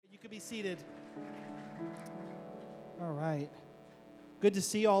seated. All right. Good to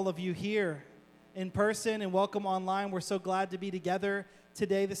see all of you here in person and welcome online. We're so glad to be together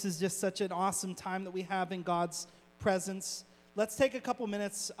today. This is just such an awesome time that we have in God's presence. Let's take a couple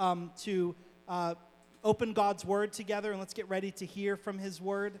minutes to open God's Word together, and let's get ready to hear from His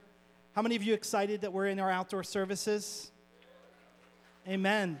Word. How many of you excited that we're in our outdoor services?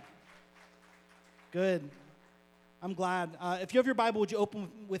 Amen. Good. I'm glad. If you have your Bible, would you open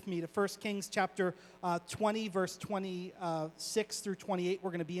with me to 1 Kings chapter 20, verse 26 through 28 we're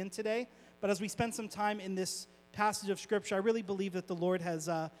going to be in today. But as we spend some time in this passage of Scripture, I really believe that the Lord has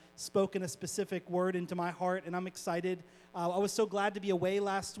spoken a specific word into my heart, and I'm excited. I was so glad to be away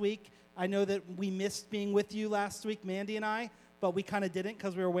last week. I know that we missed being with you last week, Mandy and I, but we kind of didn't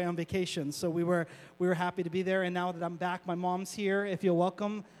because we were away on vacation. So we were happy to be there, and now that I'm back, my mom's here, if you'll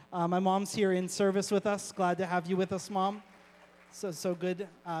welcome. My mom's here in service with us. Glad to have you with us, Mom. So good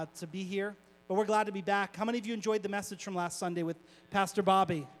to be here. But we're glad to be back. How many of you enjoyed the message from last Sunday with Pastor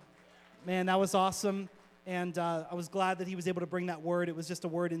Bobby? Man, that was awesome. And I was glad that he was able to bring that word. It was just a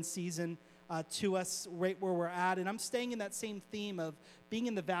word in season to us right where we're at. And I'm staying in that same theme of being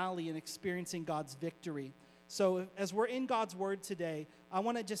in the valley and experiencing God's victory. So as we're in God's Word today, I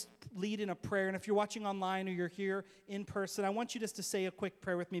want to just lead in a prayer. And if you're watching online or you're here in person, I want you just to say a quick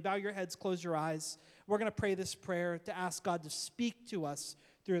prayer with me. Bow your heads, close your eyes. We're going to pray this prayer to ask God to speak to us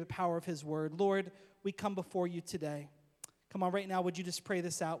through the power of His Word. Lord, we come before you today. Come on, right now, would you just pray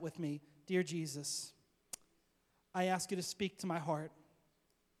this out with me? Dear Jesus, I ask you to speak to my heart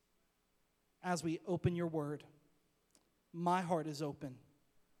as we open your Word. My heart is open.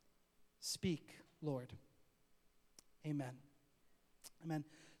 Speak, Lord. Amen. Amen.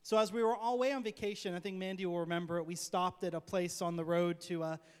 So as we were all away on vacation, I think Mandy will remember it, we stopped at a place on the road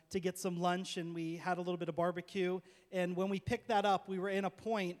to get some lunch, and we had a little bit of barbecue. And when we picked that up, we were in a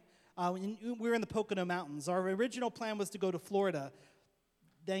point, we were in the Pocono Mountains. Our original plan was to go to Florida.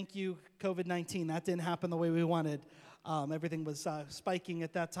 Thank you, COVID-19. That didn't happen the way we wanted. Everything was spiking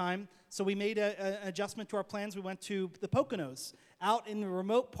at that time. So we made an adjustment to our plans. We went to the Poconos, out in the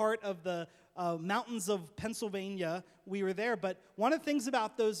remote part of the mountains of Pennsylvania. We were there, but one of the things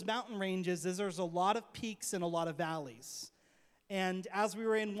about those mountain ranges is there's a lot of peaks and a lot of valleys. And as we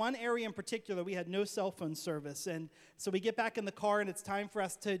were in one area in particular, we had no cell phone service. And so we get back in the car, and it's time for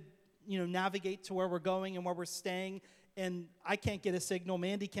us to, navigate to where we're going and where we're staying. And I can't get a signal.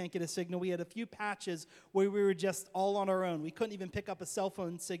 Mandy can't get a signal. We had a few patches where we were just all on our own. We couldn't even pick up a cell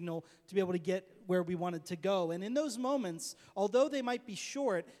phone signal to be able to get where we wanted to go. And in those moments, although they might be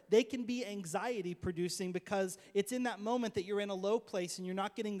short, they can be anxiety producing because it's in that moment that you're in a low place and you're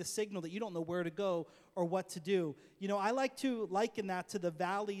not getting the signal, that you don't know where to go or what to do. I like to liken that to the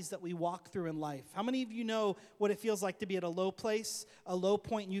valleys that we walk through in life. How many of you know what it feels like to be at a low place, a low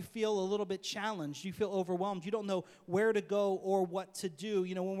point, and you feel a little bit challenged, you feel overwhelmed, you don't know where to go or what to do?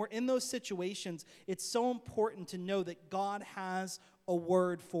 When we're in those situations, it's so important to know that God has a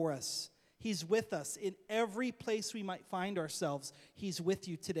word for us. He's with us in every place we might find ourselves. He's with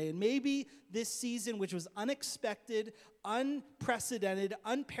you today. And maybe this season, which was unexpected, unprecedented,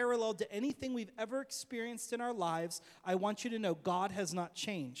 unparalleled to anything we've ever experienced in our lives, I want you to know God has not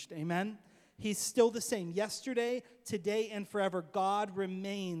changed. Amen? He's still the same. Yesterday, today, and forever, God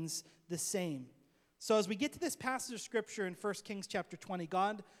remains the same. So as we get to this passage of Scripture in 1 Kings chapter 20,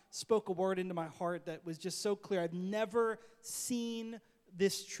 God spoke a word into my heart that was just so clear. I've never seen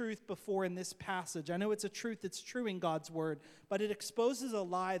this truth before in this passage. I know it's a truth that's true in God's word, but it exposes a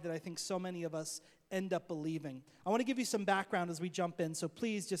lie that I think so many of us end up believing. I want to give you some background as we jump in, so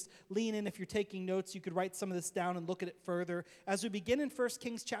please just lean in. If you're taking notes, you could write some of this down and look at it further. As we begin in 1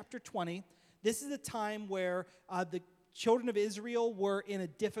 Kings chapter 20, this is a time where the children of Israel were in a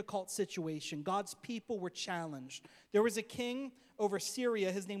difficult situation. God's people were challenged. There was a king over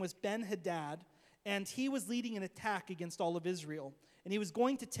Syria. His name was Ben-Hadad, and he was leading an attack against all of Israel. And he was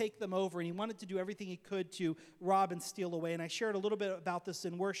going to take them over, and he wanted to do everything he could to rob and steal away. And I shared a little bit about this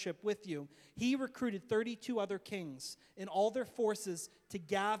in worship with you. He recruited 32 other kings and all their forces to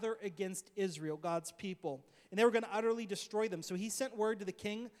gather against Israel, God's people. And they were going to utterly destroy them. So he sent word to the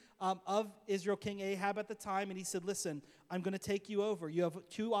king of Israel, King Ahab at the time, and he said, listen, I'm going to take you over. You have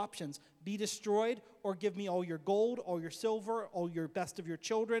two options. Be destroyed or give me all your gold, all your silver, all your best of your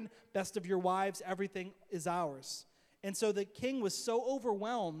children, best of your wives. Everything is ours. And so the king was so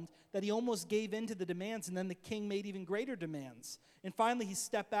overwhelmed that he almost gave in to the demands, and then the king made even greater demands. And finally he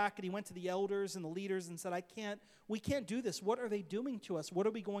stepped back and he went to the elders and the leaders and said, we can't do this. What are they doing to us? What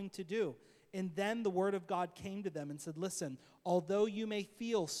are we going to do? And then the word of God came to them and said, listen, although you may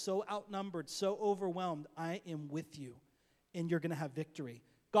feel so outnumbered, so overwhelmed, I am with you, and you're going to have victory.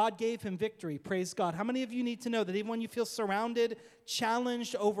 God gave him victory. Praise God. How many of you need to know that even when you feel surrounded,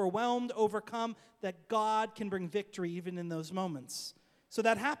 challenged, overwhelmed, overcome, that God can bring victory even in those moments? So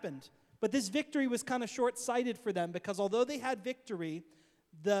that happened. But this victory was kind of short-sighted for them, because although they had victory,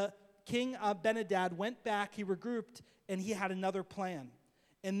 the king Ben-Hadad went back, he regrouped, and he had another plan.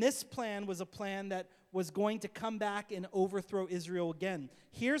 And this plan was a plan that was going to come back and overthrow Israel again.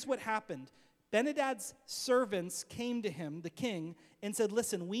 Here's what happened. Ben-Hadad's servants came to him, the king, and said,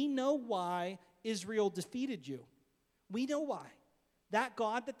 listen, we know why Israel defeated you. We know why. That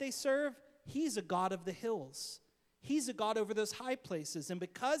God that they serve, he's a God of the hills. He's a God over those high places. And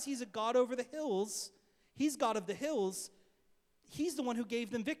because he's a God over the hills, he's God of the hills, he's the one who gave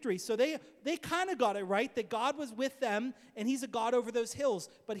them victory. So they kind of got it right, that God was with them, and he's a God over those hills.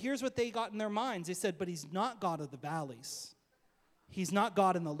 But here's what they got in their minds. They said, but he's not God of the valleys. He's not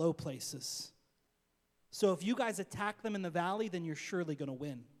God in the low places. So if you guys attack them in the valley, then you're surely going to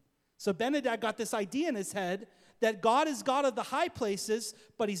win. So Ben-Hadad got this idea in his head that God is God of the high places,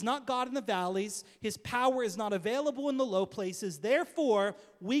 but he's not God in the valleys. His power is not available in the low places. Therefore,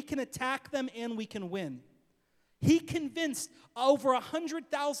 we can attack them and we can win. He convinced over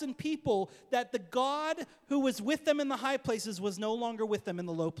 100,000 people that the God who was with them in the high places was no longer with them in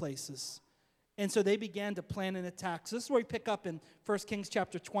the low places. And so they began to plan an attack. So this is where we pick up in 1 Kings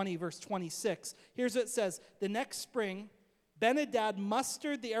chapter 20, verse 26. Here's what it says. The next spring, Ben-Hadad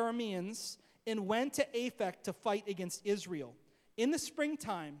mustered the Arameans and went to Aphek to fight against Israel. In the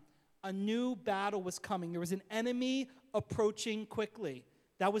springtime, a new battle was coming. There was an enemy approaching quickly.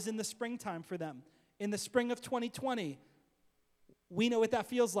 That was in the springtime for them. In the spring of 2020, we know what that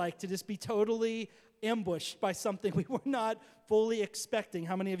feels like, to just be totally ambushed by something we were not fully expecting.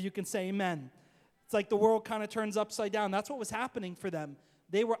 How many of you can say amen? It's like the world kind of turns upside down. That's what was happening for them.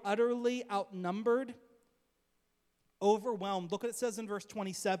 They were utterly outnumbered, overwhelmed. Look what it says in verse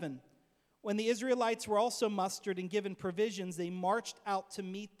 27. When the Israelites were also mustered and given provisions, they marched out to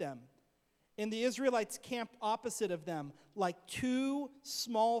meet them. And the Israelites camped opposite of them like two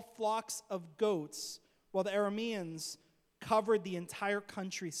small flocks of goats, while the Arameans covered the entire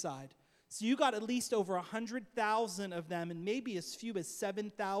countryside. So you got at least over 100,000 of them, and maybe as few as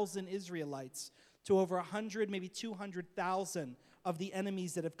 7,000 Israelites, to over 100, maybe 200,000 of the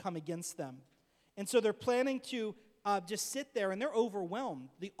enemies that have come against them. And so they're planning to just sit there, and they're overwhelmed.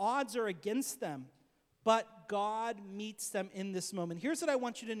 The odds are against them, but God meets them in this moment. Here's what I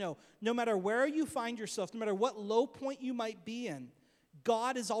want you to know. No matter where you find yourself, no matter what low point you might be in,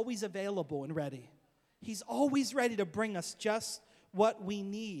 God is always available and ready. He's always ready to bring us just what we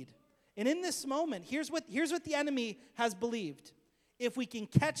need. And in this moment, here's what the enemy has believed. If we can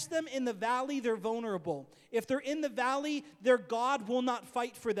catch them in the valley, they're vulnerable. If they're in the valley, their God will not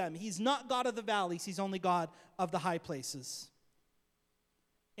fight for them. He's not God of the valleys. He's only God of the high places.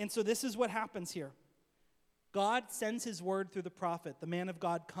 And so this is what happens here. God sends his word through the prophet. The man of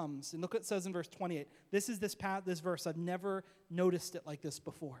God comes. And look what it says in verse 28. This is this verse. I've never noticed it like this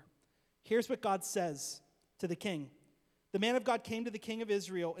before. Here's what God says to the king. The man of God came to the king of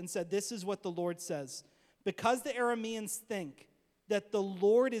Israel and said, this is what the Lord says. Because the Arameans think that the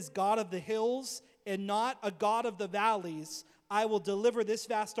Lord is God of the hills and not a God of the valleys, I will deliver this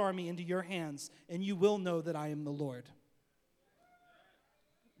vast army into your hands, and you will know that I am the Lord.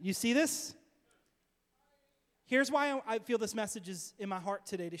 You see this? Here's why I feel this message is in my heart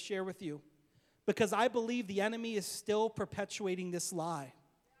today to share with you. Because I believe the enemy is still perpetuating this lie.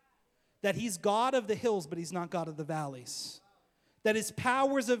 That he's God of the hills, but he's not God of the valleys. That his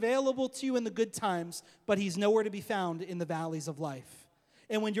power is available to you in the good times, but he's nowhere to be found in the valleys of life.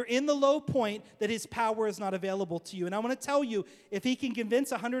 And when you're in the low point, that his power is not available to you. And I want to tell you, if he can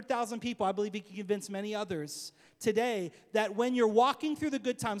convince 100,000 people, I believe he can convince many others today that when you're walking through the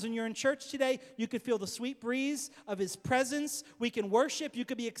good times, when you're in church today, you could feel the sweet breeze of his presence. We can worship. You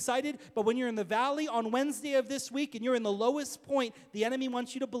could be excited. But when you're in the valley on Wednesday of this week and you're in the lowest point, the enemy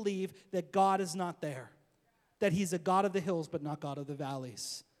wants you to believe that God is not there. That he's a God of the hills, but not God of the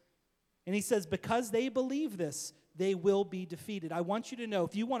valleys. And he says, because they believe this, they will be defeated. I want you to know,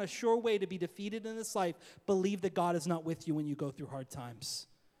 if you want a sure way to be defeated in this life, believe that God is not with you when you go through hard times.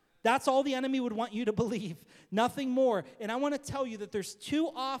 That's all the enemy would want you to believe, nothing more. And I want to tell you that there's too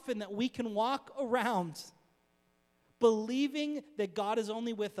often that we can walk around believing that God is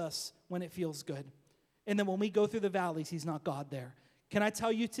only with us when it feels good. And then when we go through the valleys, he's not God there. Can I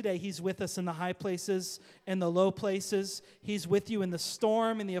tell you today, he's with us in the high places and the low places. He's with you in the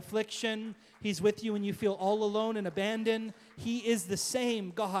storm and the affliction. He's with you when you feel all alone and abandoned. He is the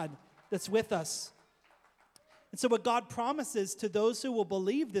same God that's with us. And so what God promises to those who will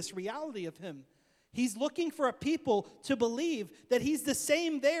believe this reality of him, He's looking for a people to believe that he's the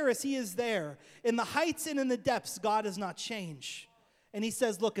same there as he is there. In the heights and in the depths, God does not change. And he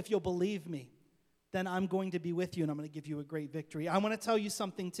says, look, if you'll believe me, then I'm going to be with you and I'm going to give you a great victory. I want to tell you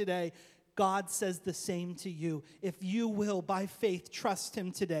something today. God says the same to you. If you will, by faith, trust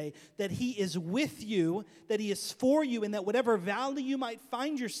him today, that he is with you, that he is for you, and that whatever valley you might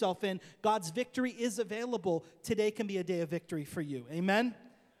find yourself in, God's victory is available. Today can be a day of victory for you. Amen?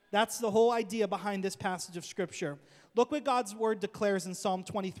 That's the whole idea behind this passage of Scripture. Look what God's word declares in Psalm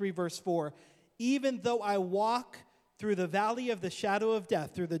 23, verse 4. Even though I walk through the valley of the shadow of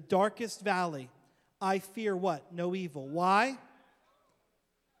death, through the darkest valley, I fear what? No evil. Why?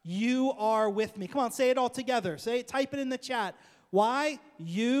 You are with me. Come on, say it all together. Say it, type it in the chat. Why?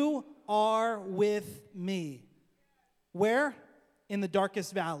 You are with me. Where? In the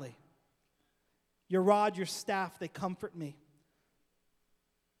darkest valley. Your rod, your staff, they comfort me.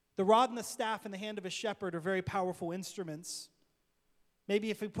 The rod and the staff in the hand of a shepherd are very powerful instruments. Maybe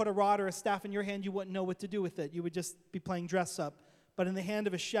if we put a rod or a staff in your hand, you wouldn't know what to do with it. You would just be playing dress up. But in the hand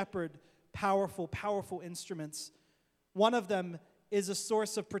of a shepherd, powerful, powerful instruments. One of them is a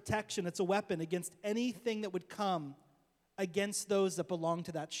source of protection. It's a weapon against anything that would come against those that belong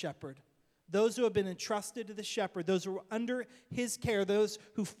to that shepherd. Those who have been entrusted to the shepherd, those who are under his care, those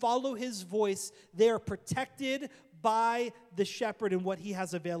who follow his voice, they are protected by the shepherd and what he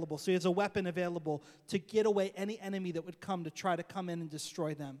has available. So he has a weapon available to get away any enemy that would come to try to come in and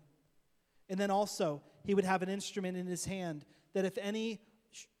destroy them. And then also, he would have an instrument in his hand that if any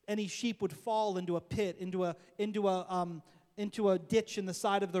sheep would fall into a pit, into a ditch in the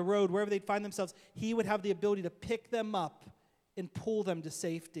side of the road, wherever they'd find themselves, he would have the ability to pick them up and pull them to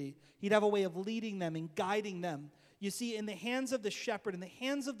safety. He'd have a way of leading them and guiding them. You see, in the hands of the shepherd, in the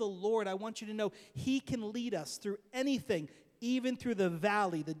hands of the Lord, I want you to know he can lead us through anything, even through the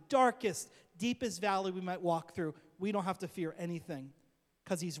valley, the darkest, deepest valley we might walk through. We don't have to fear anything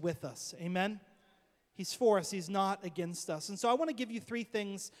because he's with us. Amen? He's for us. He's not against us. And so I want to give you 3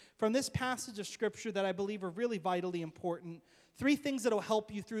 things from this passage of Scripture that I believe are really vitally important. 3 things that will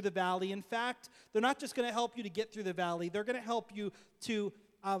help you through the valley. In fact, they're not just going to help you to get through the valley. They're going to help you to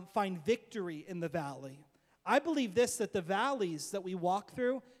find victory in the valley. I believe this, that the valleys that we walk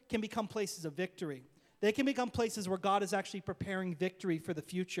through can become places of victory. They can become places where God is actually preparing victory for the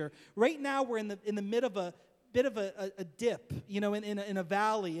future. Right now, we're in the mid of a bit of a dip, in a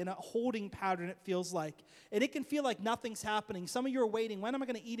valley, in a holding pattern, it feels like. And it can feel like nothing's happening. Some of you are waiting. When am I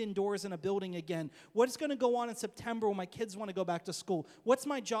going to eat indoors in a building again? What's going to go on in September when my kids want to go back to school? What's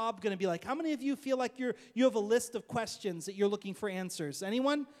my job going to be like? How many of you feel like you have a list of questions that you're looking for answers?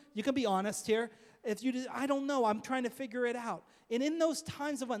 Anyone? You can be honest here. If you, I don't know, I'm trying to figure it out. And in those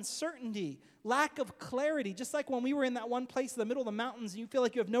times of uncertainty, lack of clarity, just like when we were in that one place in the middle of the mountains and you feel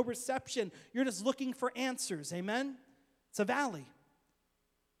like you have no reception, you're just looking for answers, amen? It's a valley.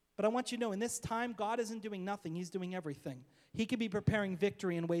 But I want you to know, in this time, God isn't doing nothing. He's doing everything. He could be preparing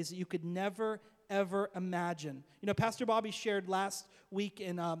victory in ways that you could never, ever imagine. Pastor Bobby shared last week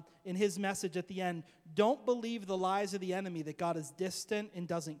in his message at the end, don't believe the lies of the enemy that God is distant and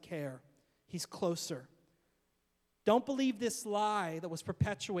doesn't care. He's closer. Don't believe this lie that was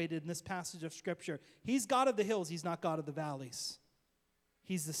perpetuated in this passage of Scripture. He's God of the hills. He's not God of the valleys.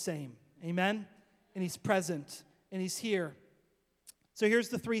 He's the same. Amen? And he's present. And he's here. So here's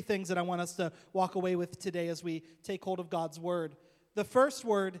the 3 things that I want us to walk away with today as we take hold of God's word. The first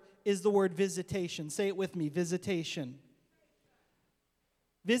word is the word visitation. Say it with me, visitation.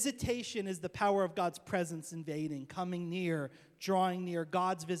 Visitation is the power of God's presence invading, coming near, drawing near,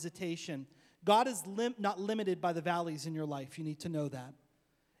 God's visitation. God is not limited by the valleys in your life. You need to know that.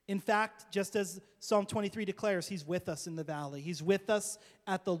 In fact, just as Psalm 23 declares, he's with us in the valley. He's with us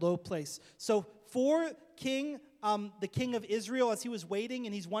at the low place. So for the king of Israel, as he was waiting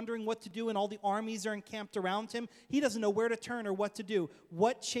and he's wondering what to do and all the armies are encamped around him, he doesn't know where to turn or what to do.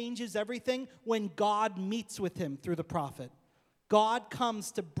 What changes everything? When God meets with him through the prophet. God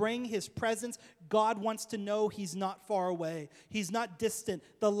comes to bring his presence. God wants to know he's not far away. He's not distant.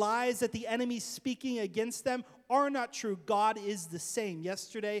 The lies that the enemy's speaking against them are not true. God is the same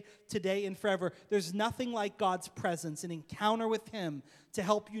yesterday, today, and forever. There's nothing like God's presence, an encounter with him to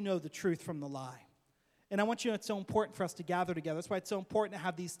help you know the truth from the lie. And I want you to know it's so important for us to gather together. That's why it's so important to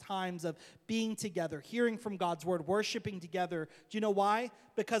have these times of being together, hearing from God's word, worshiping together. Do you know why?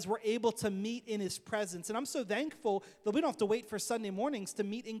 Because we're able to meet in his presence. And I'm so thankful that we don't have to wait for Sunday mornings to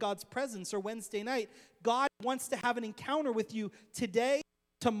meet in God's presence or Wednesday night. God wants to have an encounter with you today,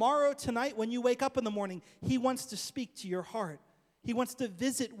 tomorrow, tonight, when you wake up in the morning. He wants to speak to your heart. He wants to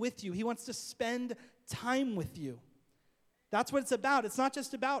visit with you. He wants to spend time with you. That's what it's about. It's not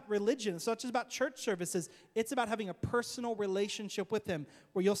just about religion. It's not just about church services. It's about having a personal relationship with him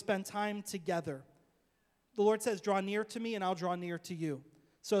where you'll spend time together. The Lord says, draw near to me and I'll draw near to you.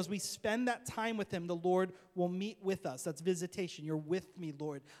 So as we spend that time with him, the Lord will meet with us. That's visitation. You're with me,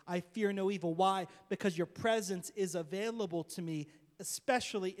 Lord. I fear no evil. Why? Because your presence is available to me,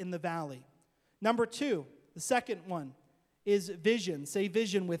 especially in the valley. Number 2, the second one is vision. Say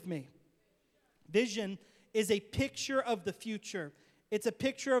vision with me. Vision is a picture of the future. It's a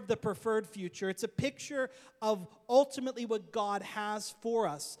picture of the preferred future. It's a picture of ultimately what God has for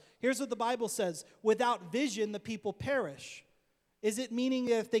us. Here's what the Bible says. Without vision, the people perish. Is it meaning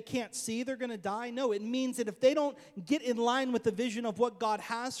that if they can't see, they're going to die? No, it means that if they don't get in line with the vision of what God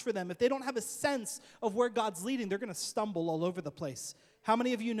has for them, if they don't have a sense of where God's leading, they're going to stumble all over the place. How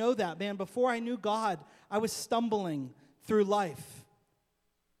many of you know that? Man, before I knew God, I was stumbling through life.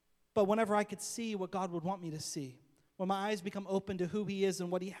 But whenever I could see what God would want me to see, when my eyes become open to who he is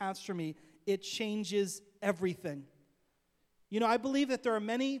and what he has for me, it changes everything. You know, I believe that there are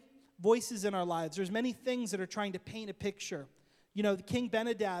many voices in our lives. There's many things that are trying to paint a picture. You know, King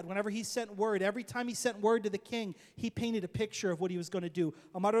Benadad, whenever he sent word, every time he sent word to the king, he painted a picture of what he was going to do.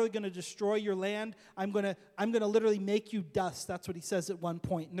 I'm utterly going to destroy your land. I'm going to literally make you dust. That's what he says at one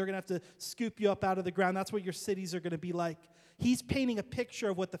point. And they're going to have to scoop you up out of the ground. That's what your cities are going to be like. He's painting a picture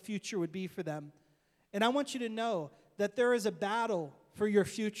of what the future would be for them. And I want you to know that there is a battle for your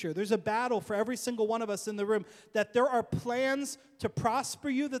future. There's a battle for every single one of us in the room, that there are plans to prosper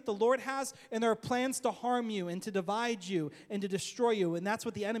you that the Lord has, and there are plans to harm you and to divide you and to destroy you. And that's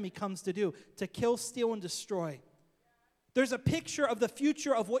what the enemy comes to do, to kill, steal, and destroy. There's a picture of the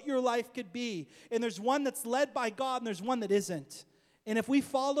future of what your life could be. And there's one that's led by God, and there's one that isn't. And if we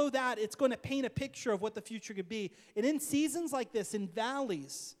follow that, it's going to paint a picture of what the future could be. And in seasons like this, in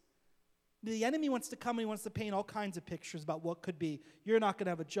valleys, the enemy wants to come and he wants to paint all kinds of pictures about what could be. You're not going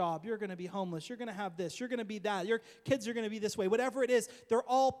to have a job. You're going to be homeless. You're going to have this. You're going to be that. Your kids are going to be this way. Whatever it is, they're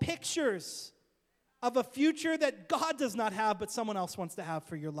all pictures of a future that God does not have, but someone else wants to have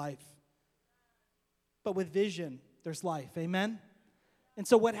for your life. But with vision, there's life. Amen? And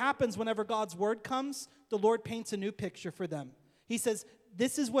so what happens whenever God's word comes, the Lord paints a new picture for them. He says,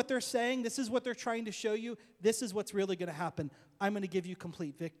 this is what they're saying. This is what they're trying to show you. This is what's really going to happen. I'm going to give you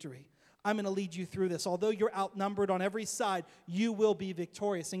complete victory. I'm going to lead you through this. Although you're outnumbered on every side, you will be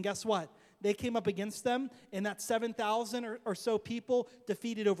victorious. And guess what? They came up against them, and that 7,000 or so people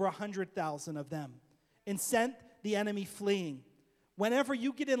defeated over 100,000 of them and sent the enemy fleeing. Whenever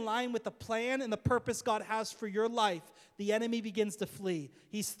you get in line with the plan and the purpose God has for your life, the enemy begins to flee.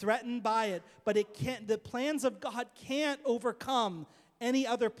 He's threatened by it, but the plans of God can't overcome any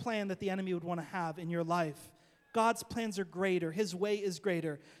other plan that the enemy would want to have in your life. God's plans are greater. His way is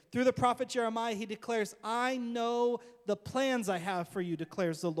greater. Through the prophet Jeremiah, he declares, I know the plans I have for you,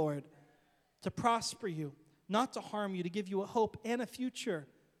 declares the Lord, to prosper you, not to harm you, to give you a hope and a future.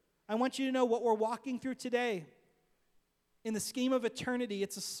 I want you to know what we're walking through today. In the scheme of eternity,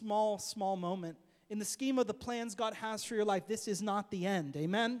 it's a small, small moment. In the scheme of the plans God has for your life, this is not the end.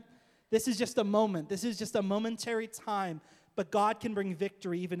 Amen? This is just a moment. This is just a momentary time. But God can bring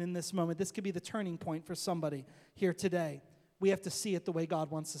victory even in this moment. This could be the turning point for somebody here today. We have to see it the way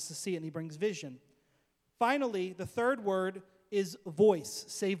God wants us to see it, and he brings vision. Finally, the third word is voice.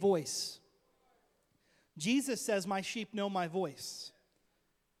 Say voice. Jesus says, my sheep know my voice.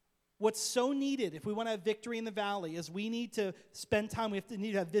 What's so needed if we want to have victory in the valley is we need to spend time. We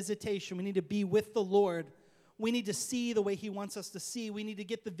need to have visitation. We need to be with the Lord. We need to see the way he wants us to see. We need to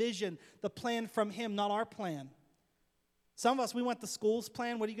get the vision, the plan from him, not our plan. Some of us, we want the school's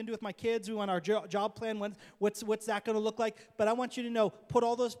plan. What are you going to do with my kids? We want our job plan. What's that going to look like? But I want you to know, put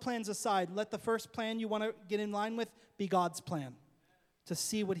all those plans aside. Let the first plan you want to get in line with be God's plan. To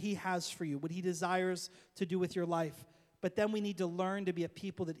see what he has for you, what he desires to do with your life. But then we need to learn to be a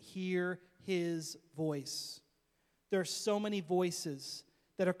people that hear his voice. There are so many voices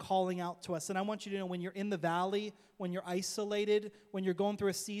that are calling out to us. And I want you to know, when you're in the valley, when you're isolated, when you're going through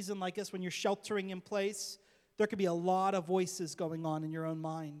a season like this, when you're sheltering in place, there could be a lot of voices going on in your own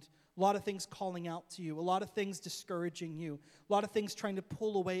mind. A lot of things calling out to you. A lot of things discouraging you. A lot of things trying to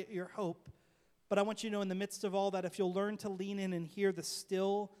pull away at your hope. But I want you to know, in the midst of all that, if you'll learn to lean in and hear the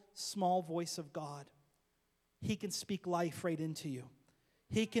still, small voice of God, he can speak life right into you.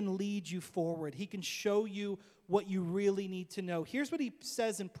 He can lead you forward. He can show you what you really need to know. Here's what he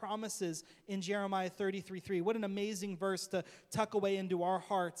says and promises in Jeremiah 33:3. What an amazing verse to tuck away into our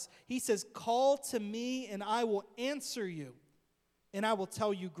hearts. He says, call to me and I will answer you, and I will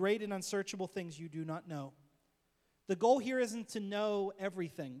tell you great and unsearchable things you do not know. The goal here isn't to know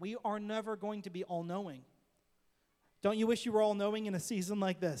everything. We are never going to be all-knowing. Don't you wish you were all-knowing in a season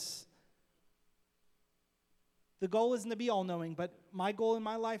like this? The goal isn't to be all-knowing, but my goal in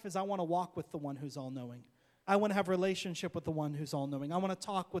my life is I want to walk with the one who's all-knowing. I want to have a relationship with the one who's all-knowing. I want to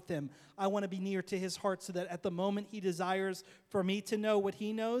talk with him. I want to be near to his heart so that at the moment he desires for me to know what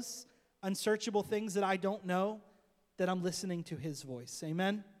he knows, unsearchable things that I don't know, that I'm listening to his voice.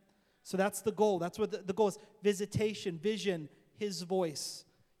 Amen? So that's the goal. That's what the goal is. Visitation, vision, his voice.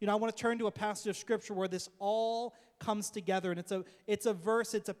 You know, I want to turn to a passage of Scripture where this all comes together. And it's a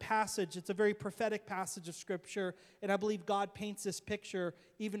verse, it's a passage, it's a very prophetic passage of Scripture. And I believe God paints this picture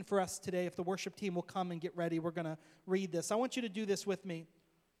even for us today. If the worship team will come and get ready, we're going to read this. I want you to do this with me.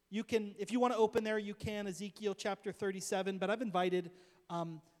 You can, if you want to open there, you can, Ezekiel chapter 37. But I've invited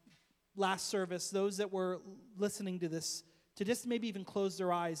last service, those that were listening to this, to just maybe even close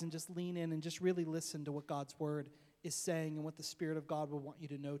their eyes and just lean in and just really listen to what God's word is saying and what the Spirit of God will want you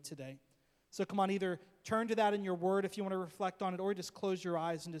to know today. So come on, either turn to that in your word if you want to reflect on it, or just close your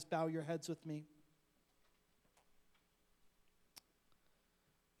eyes and just bow your heads with me.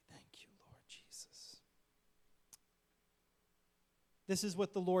 Thank you, Lord Jesus. This is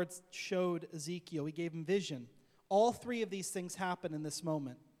what the Lord showed Ezekiel. He gave him vision. All three of these things happen in this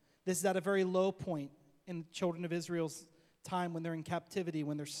moment. This is at a very low point in the children of Israel's time when they're in captivity,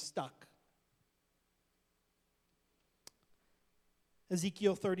 when they're stuck.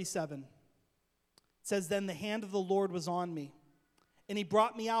 Ezekiel 37. It says, "Then the hand of the Lord was on me, and he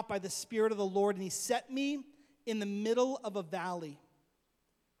brought me out by the Spirit of the Lord, and he set me in the middle of a valley.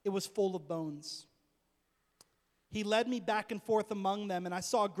 It was full of bones. He led me back and forth among them, and I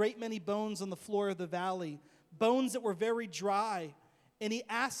saw a great many bones on the floor of the valley, bones that were very dry. And he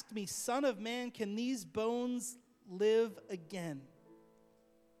asked me, 'Son of man, can these bones live again?'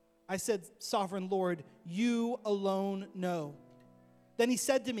 I said, 'Sovereign Lord, you alone know.' Then he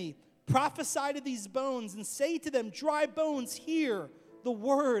said to me, 'Prophesy to these bones and say to them, dry bones, hear the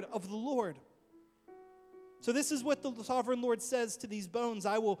word of the Lord.'" So this is what the sovereign Lord says to these bones.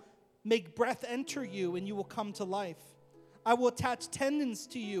 "I will make breath enter you, and you will come to life. I will attach tendons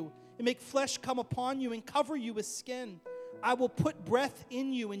to you and make flesh come upon you and cover you with skin. I will put breath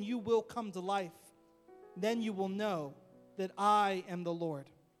in you, and you will come to life. Then you will know that I am the Lord."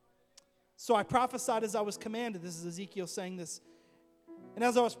 So I prophesied as I was commanded. This is Ezekiel saying this. "And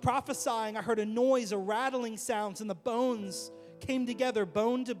as I was prophesying, I heard a noise, a rattling sounds, and the bones came together,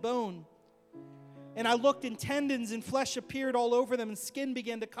 bone to bone. And I looked, and tendons and flesh appeared all over them, and skin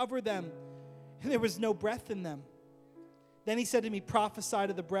began to cover them. And there was no breath in them. Then he said to me, 'Prophesy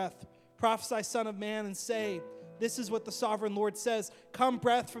to the breath. Prophesy, Son of man, and say, this is what the sovereign Lord says. Come,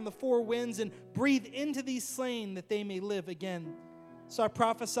 breath from the four winds, and breathe into these slain, that they may live again.' So I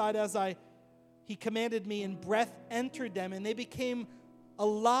prophesied as he commanded me, and breath entered them, and they became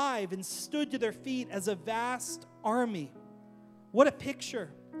alive and stood to their feet as a vast army." What a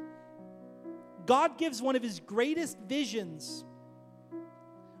picture. God gives one of his greatest visions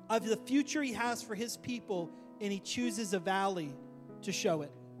of the future he has for his people, and he chooses a valley to show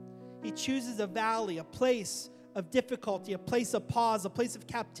it. He chooses a valley, a place of difficulty, a place of pause, a place of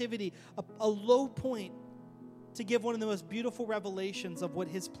captivity, a low point, to give one of the most beautiful revelations of what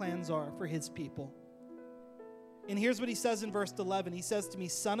his plans are for his people. And here's what he says in verse 11. He says to me,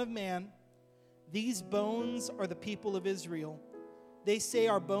 "Son of man, these bones are the people of Israel. They say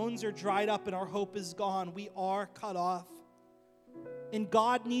our bones are dried up and our hope is gone. We are cut off." And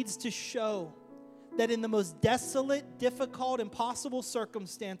God needs to show that in the most desolate, difficult, impossible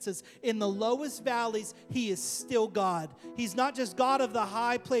circumstances, in the lowest valleys, he is still God. He's not just God of the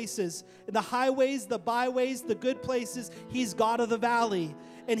high places, the highways, the byways, the good places. He's God of the valley.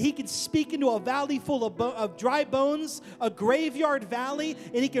 And he can speak into a valley full of dry bones, a graveyard valley,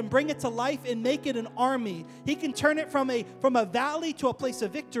 and he can bring it to life and make it an army. He can turn it from a valley to a place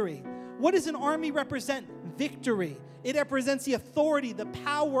of victory. What does an army represent? Victory. It represents the authority, the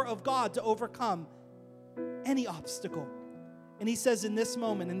power of God to overcome any obstacle. And he says, in this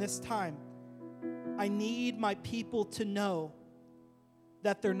moment, in this time, I need my people to know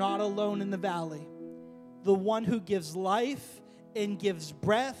that they're not alone in the valley. The one who gives life and gives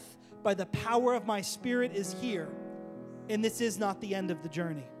breath by the power of my Spirit is here. And this is not the end of the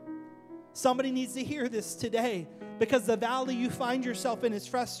journey. Somebody needs to hear this today, because the valley you find yourself in is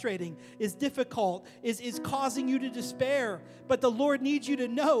frustrating, is difficult, is causing you to despair. But the Lord needs you to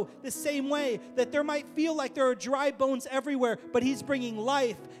know the same way that there might feel like there are dry bones everywhere, but he's bringing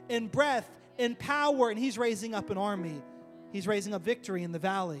life and breath and power, and he's raising up an army. He's raising up victory in the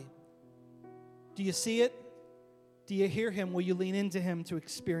valley. Do you see it? Do you hear him? Will you lean into him to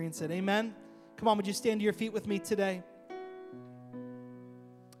experience it? Amen? Come on, would you stand to your feet with me today?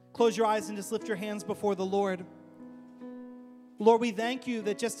 Close your eyes and just lift your hands before the Lord. Lord, we thank you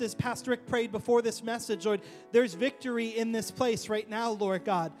that just as Pastor Rick prayed before this message, Lord, there's victory in this place right now, Lord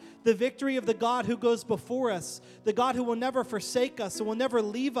God. The victory of the God who goes before us, the God who will never forsake us and will never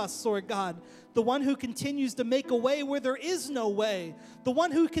leave us, Lord God. The one who continues to make a way where there is no way. The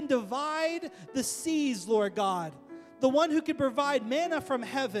one who can divide the seas, Lord God. The one who can provide manna from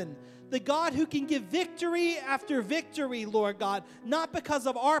heaven. The God who can give victory after victory, Lord God, not because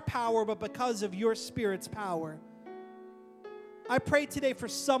of our power, but because of your Spirit's power. I pray today for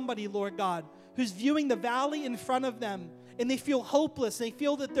somebody, Lord God, who's viewing the valley in front of them, and they feel hopeless. They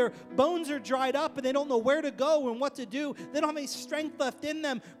feel that their bones are dried up, and they don't know where to go and what to do. They don't have any strength left in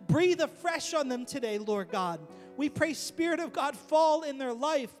them. Breathe afresh on them today, Lord God. We pray, Spirit of God, fall in their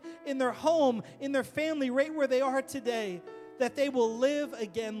life, in their home, in their family, right where they are today, that they will live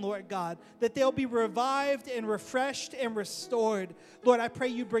again, Lord God, that they'll be revived and refreshed and restored. Lord, I pray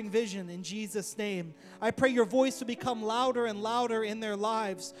you bring vision in Jesus' name. I pray your voice will become louder and louder in their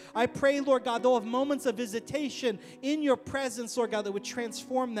lives. I pray, Lord God, they'll have moments of visitation in your presence, Lord God, that would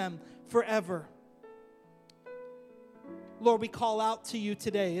transform them forever. Lord, we call out to you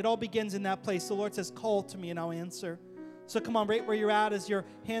today. It all begins in that place. The Lord says, call to me and I'll answer. So come on, right where you're at, as your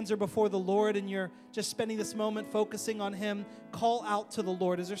hands are before the Lord and you're just spending this moment focusing on him, call out to the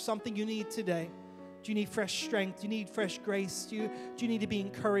Lord. Is there something you need today? Do you need fresh strength? Do you need fresh grace? Do you need to be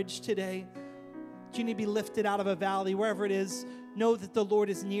encouraged today? Do you need to be lifted out of a valley? Wherever it is, know that the Lord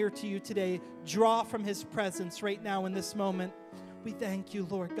is near to you today. Draw from his presence right now in this moment. We thank you,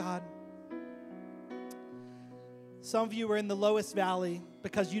 Lord God. Some of you are in the lowest valley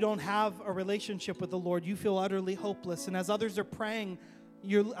because you don't have a relationship with the Lord. You feel utterly hopeless. And as others are praying,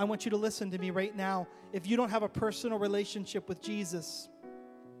 I want you to listen to me right now. If you don't have a personal relationship with Jesus,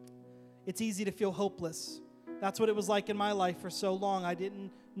 it's easy to feel hopeless. That's what it was like in my life for so long. I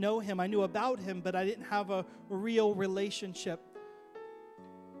didn't know him. I knew about him, but I didn't have a real relationship.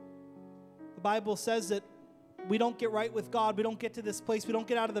 The Bible says that we don't get right with God. We don't get to this place. We don't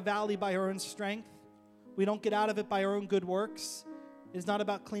get out of the valley by our own strength. We don't get out of it by our own good works. It's not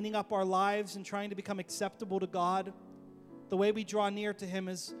about cleaning up our lives and trying to become acceptable to God. The way we draw near to him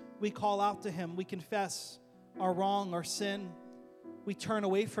is we call out to him. We confess our wrong, our sin. We turn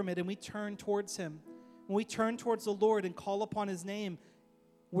away from it and we turn towards him. When we turn towards the Lord and call upon his name,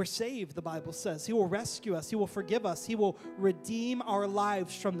 we're saved, the Bible says. He will rescue us. He will forgive us. He will redeem our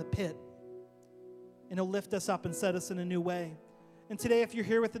lives from the pit. And he'll lift us up and set us in a new way. And today, if you're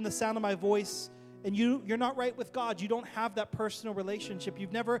here within the sound of my voice, and you're not right with God, you don't have that personal relationship,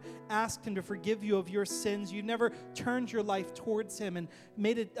 you've never asked him to forgive you of your sins, you've never turned your life towards him and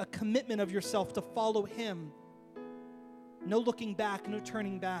made a commitment of yourself to follow him. No looking back, no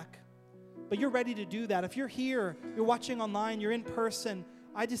turning back. But you're ready to do that. If you're here, you're watching online, you're in person,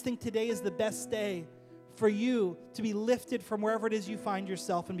 I just think today is the best day for you to be lifted from wherever it is you find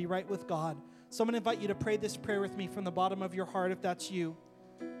yourself and be right with God. So I'm going to invite you to pray this prayer with me from the bottom of your heart if that's you.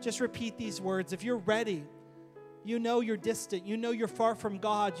 Just repeat these words. If you're ready, you know you're distant, you know you're far from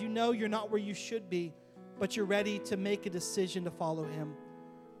God, you know you're not where you should be, but you're ready to make a decision to follow him.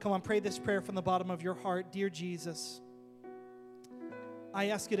 Come on, pray this prayer from the bottom of your heart. Dear Jesus, I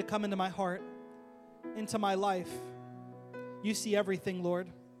ask you to come into my heart, into my life. You see everything, Lord.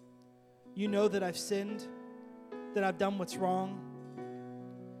 You know that I've sinned, that I've done what's wrong.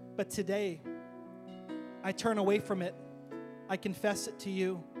 But today, I turn away from it. I confess it to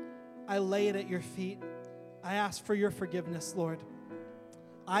you. I lay it at your feet. I ask for your forgiveness, Lord.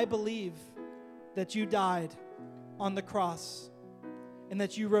 I believe that you died on the cross and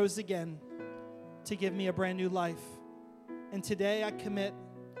that you rose again to give me a brand new life. And today I commit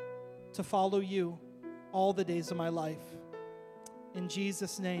to follow you all the days of my life. In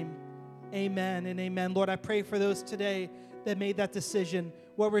Jesus' name, amen and amen. Lord, I pray for those today that made that decision.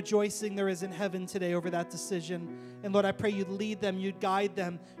 What rejoicing there is in heaven today over that decision. And Lord, I pray you'd lead them, you'd guide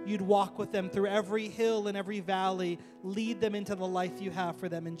them, you'd walk with them through every hill and every valley. Lead them into the life you have for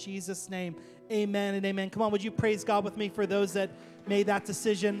them. In Jesus' name, amen and amen. Come on, would you praise God with me for those that made that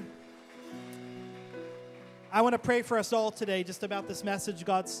decision? I want to pray for us all today just about this message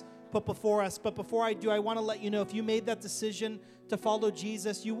God's put before us. But before I do, I want to let you know, if you made that decision to follow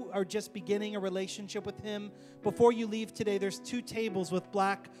Jesus, you are just beginning a relationship with him. Before you leave today, there's 2 tables with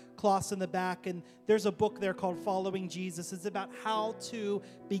black cloths in the back, and there's a book there called Following Jesus. It's about how to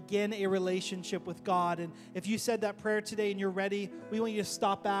begin a relationship with God. And if you said that prayer today and you're ready, we want you to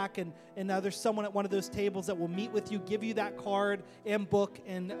stop back, and there's someone at one of those tables that will meet with you, give you that card and book,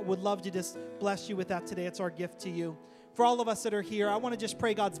 and would love to just bless you with that today. It's our gift to you. For all of us that are here, I want to just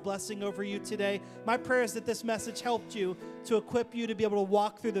pray God's blessing over you today. My prayer is that this message helped you to equip you to be able to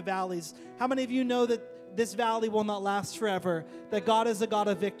walk through the valleys. How many of you know that this valley will not last forever, that God is a God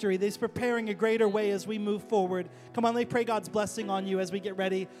of victory, that He's preparing a greater way as we move forward. Come on, let me pray God's blessing on you as we get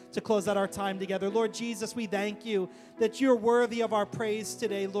ready to close out our time together. Lord Jesus, we thank you that you're worthy of our praise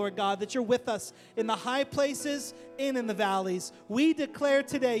today, Lord God, that you're with us in the high places and in the valleys. We declare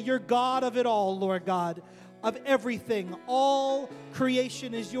today you're God of it all, Lord God, of everything. All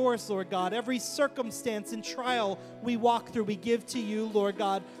creation is yours, Lord God. Every circumstance and trial we walk through, we give to you, Lord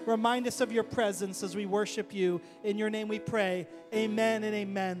God. Remind us of your presence as we worship you. In your name we pray. Amen and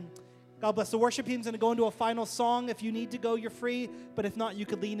amen. God bless. The worship team's going to go into a final song. If you need to go, you're free. But if not, you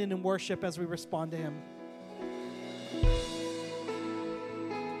could lean in and worship as we respond to him.